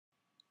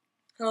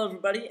Hello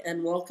everybody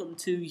and welcome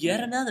to yet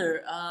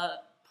another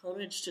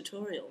Ponage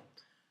tutorial.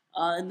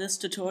 In this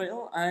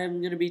tutorial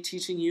I'm going to be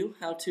teaching you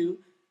how to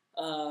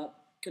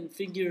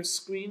configure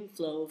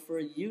ScreenFlow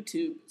for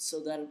YouTube so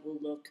that it will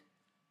look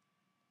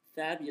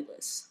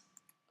fabulous.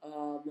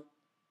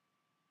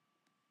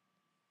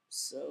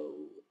 So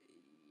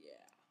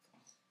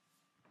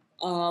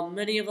yeah.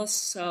 Many of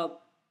us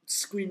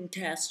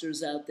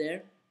screencasters out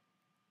there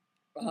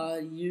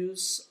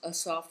use a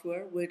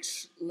software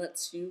which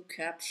lets you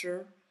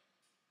capture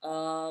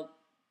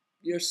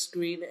your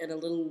screen in a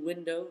little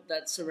window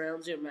that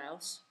surrounds your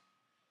mouse,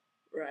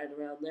 right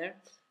around there,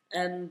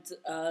 and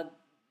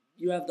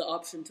you have the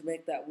option to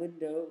make that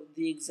window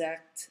the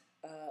exact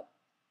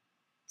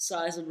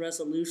size and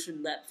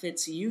resolution that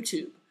fits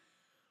YouTube,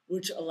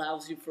 which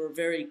allows you for a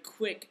very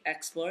quick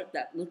export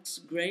that looks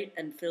great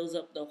and fills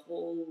up the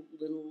whole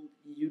little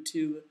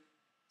YouTube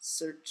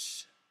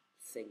search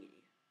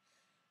thingy.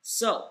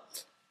 So,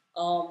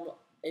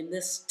 in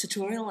this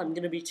tutorial, I'm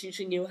going to be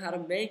teaching you how to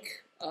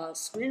make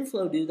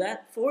ScreenFlow do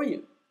that for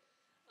you.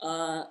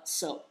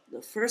 So,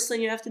 the first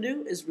thing you have to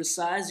do is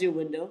resize your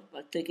window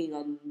by clicking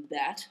on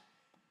that,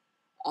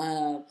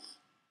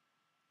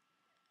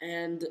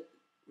 and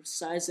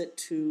resize it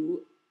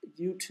to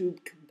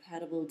YouTube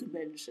compatible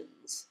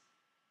dimensions.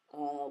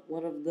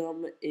 One of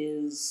them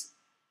is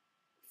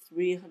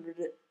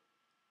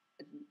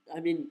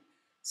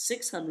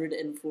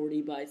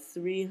 640 by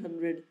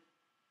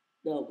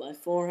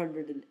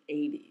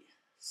 480.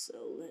 So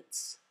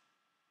let's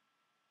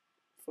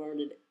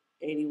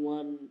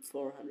 481,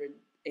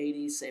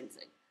 480, same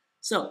thing.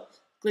 So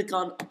click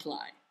on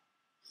apply.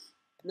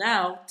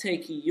 Now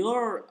take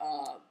your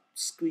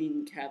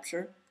screen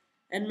capture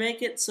and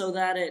make it so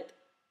that it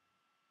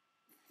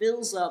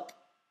fills up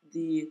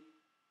the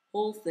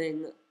whole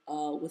thing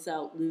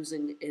without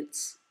losing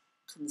its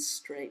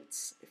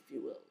constraints, if you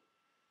will.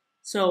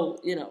 So,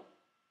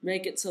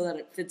 make it so that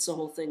it fits the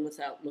whole thing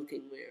without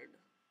looking weird.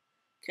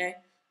 Okay?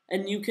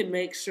 And you can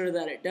make sure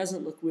that it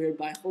doesn't look weird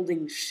by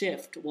holding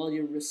shift while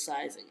you're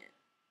resizing it.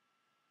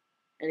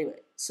 Anyway,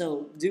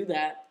 so do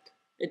that.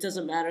 It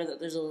doesn't matter that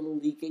there's a little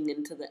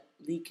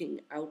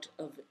leaking out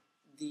of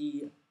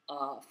the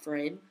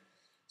frame.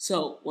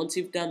 So once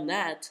you've done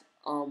that,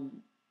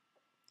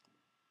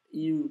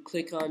 you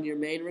click on your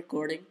main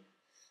recording,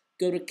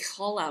 go to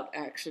callout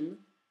action,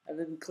 and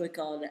then click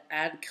on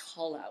add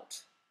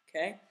callout.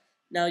 Okay?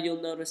 Now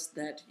you'll notice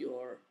that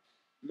your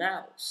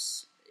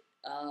mouse,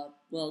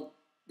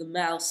 the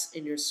mouse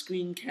in your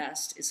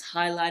screencast is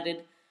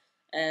highlighted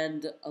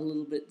and a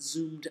little bit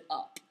zoomed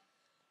up.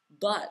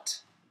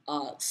 But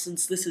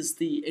since this is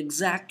the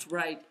exact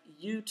right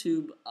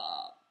YouTube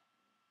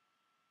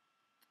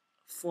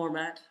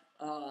format,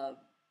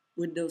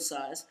 window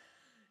size,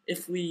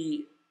 if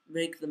we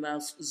make the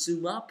mouse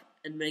zoom up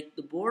and make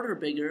the border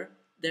bigger,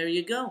 there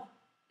you go.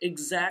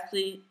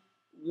 Exactly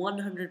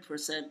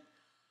 100%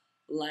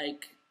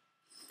 like,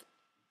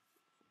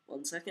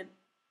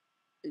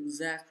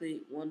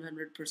 exactly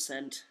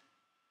 100%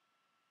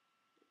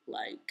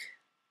 like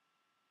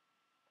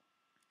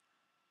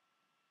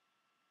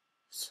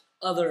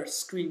other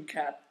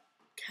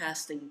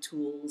casting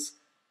tools.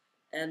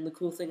 And the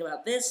cool thing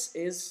about this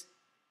is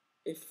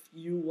if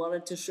you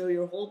wanted to show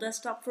your whole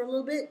desktop for a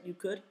little bit, you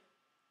could.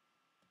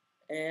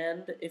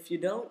 And if you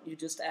don't, you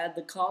just add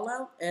the call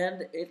out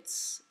and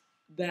it's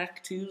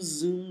back to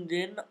zoomed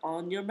in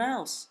on your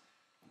mouse.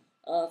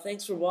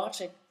 Thanks for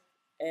watching,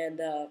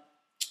 and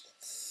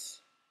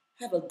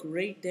have a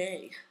great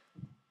day.